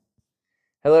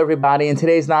Hello, everybody. In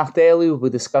today's Nach Daily, we'll be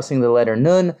discussing the letter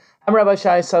Nun. I'm Rabbi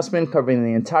Shai Sussman, covering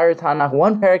the entire Tanakh,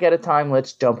 one parak at a time.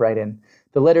 Let's jump right in.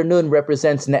 The letter Nun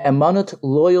represents Ne'emanut,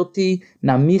 loyalty,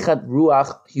 Namichat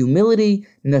Ruach, humility,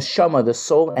 Neshama, the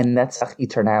soul, and Netzach,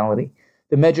 eternality.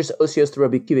 The Medrash Osios to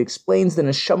Rabbi Akiva explains the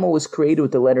Neshama was created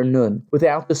with the letter Nun.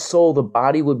 Without the soul, the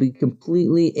body would be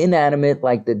completely inanimate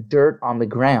like the dirt on the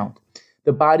ground.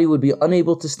 The body would be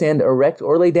unable to stand erect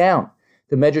or lay down.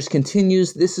 The Medrash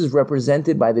continues, this is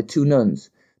represented by the two nuns.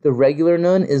 The regular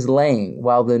nun is laying,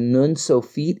 while the nun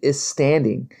sofit is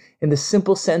standing. In the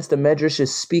simple sense, the Medrash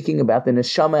is speaking about the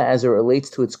neshama as it relates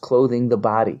to its clothing, the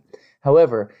body.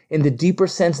 However, in the deeper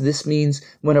sense, this means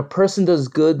when a person does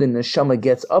good, the neshama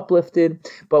gets uplifted,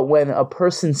 but when a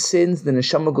person sins, the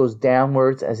neshama goes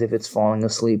downwards as if it's falling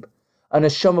asleep. A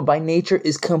neshama by nature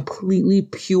is completely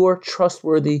pure,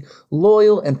 trustworthy,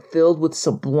 loyal, and filled with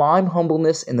sublime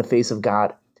humbleness in the face of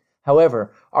God.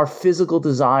 However, our physical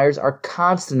desires are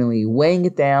constantly weighing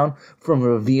it down from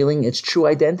revealing its true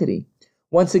identity.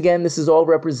 Once again, this is all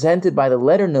represented by the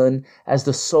letter Nun, as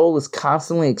the soul is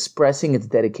constantly expressing its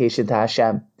dedication to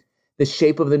Hashem. The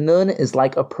shape of the Nun is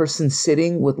like a person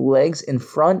sitting with legs in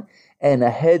front and a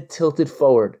head tilted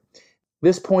forward.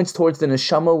 This points towards the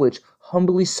neshama, which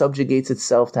humbly subjugates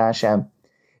itself to Hashem.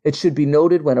 It should be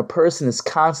noted when a person is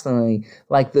constantly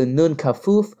like the Nun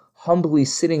Kafuf, humbly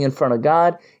sitting in front of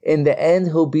God, in the end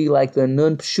he'll be like the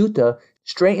Nun Pshuta,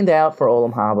 straightened out for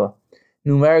Olam Haba.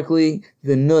 Numerically,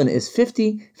 the Nun is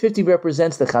 50. 50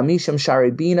 represents the Chamisham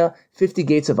Shari Bina, 50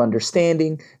 gates of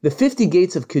understanding, the 50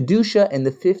 gates of Kedusha, and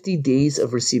the 50 days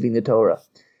of receiving the Torah.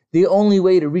 The only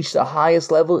way to reach the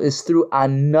highest level is through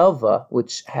Anava,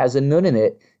 which has a Nun in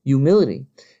it, humility.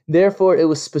 Therefore, it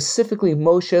was specifically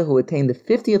Moshe who attained the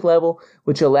 50th level,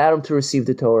 which allowed him to receive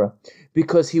the Torah,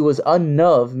 because he was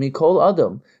Anav Mikol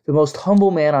Adam, the most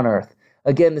humble man on earth.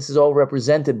 Again, this is all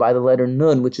represented by the letter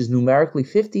Nun, which is numerically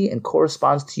 50 and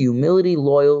corresponds to humility,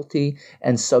 loyalty,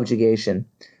 and subjugation.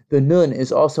 The Nun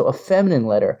is also a feminine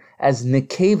letter, as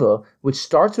Nekeva, which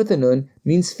starts with a Nun,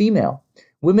 means female.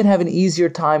 Women have an easier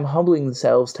time humbling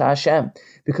themselves to Hashem,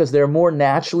 because they're more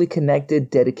naturally connected,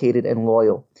 dedicated, and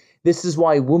loyal. This is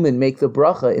why women make the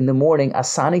bracha in the morning,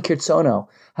 Asani Kirtzono,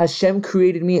 Hashem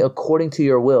created me according to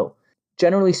your will.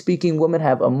 Generally speaking, women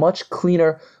have a much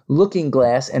cleaner looking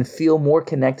glass and feel more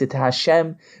connected to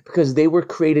Hashem because they were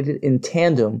created in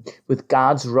tandem with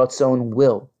God's Ratzon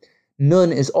will.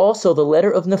 Nun is also the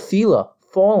letter of Nefila,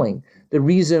 falling. The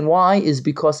reason why is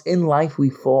because in life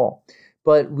we fall.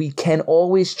 But we can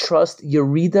always trust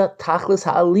Yerida Tachlis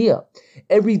Ha'aliyah.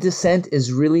 Every descent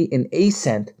is really an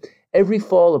ascent. Every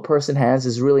fall a person has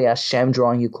is really Hashem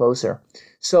drawing you closer.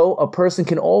 So a person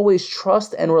can always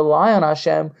trust and rely on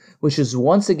Hashem, which is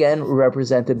once again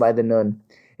represented by the Nun.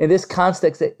 In this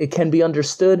context, it can be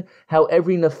understood how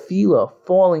every nefila,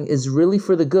 falling, is really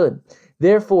for the good.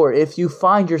 Therefore, if you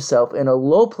find yourself in a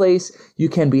low place, you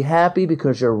can be happy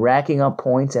because you're racking up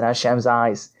points in Hashem's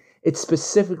eyes. It's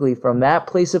specifically from that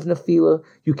place of nefila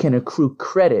you can accrue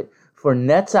credit for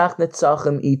Netzach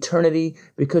Netzachim, eternity,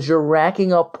 because you're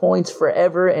racking up points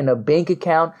forever in a bank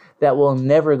account that will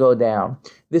never go down.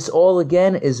 This all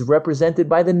again is represented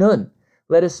by the Nun.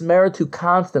 Let us merit to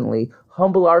constantly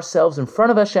humble ourselves in front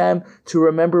of Hashem to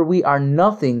remember we are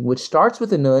nothing, which starts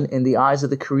with the Nun in the eyes of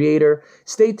the Creator.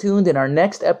 Stay tuned. In our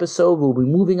next episode, we'll be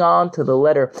moving on to the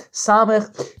letter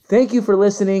Samech. Thank you for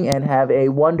listening and have a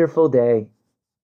wonderful day.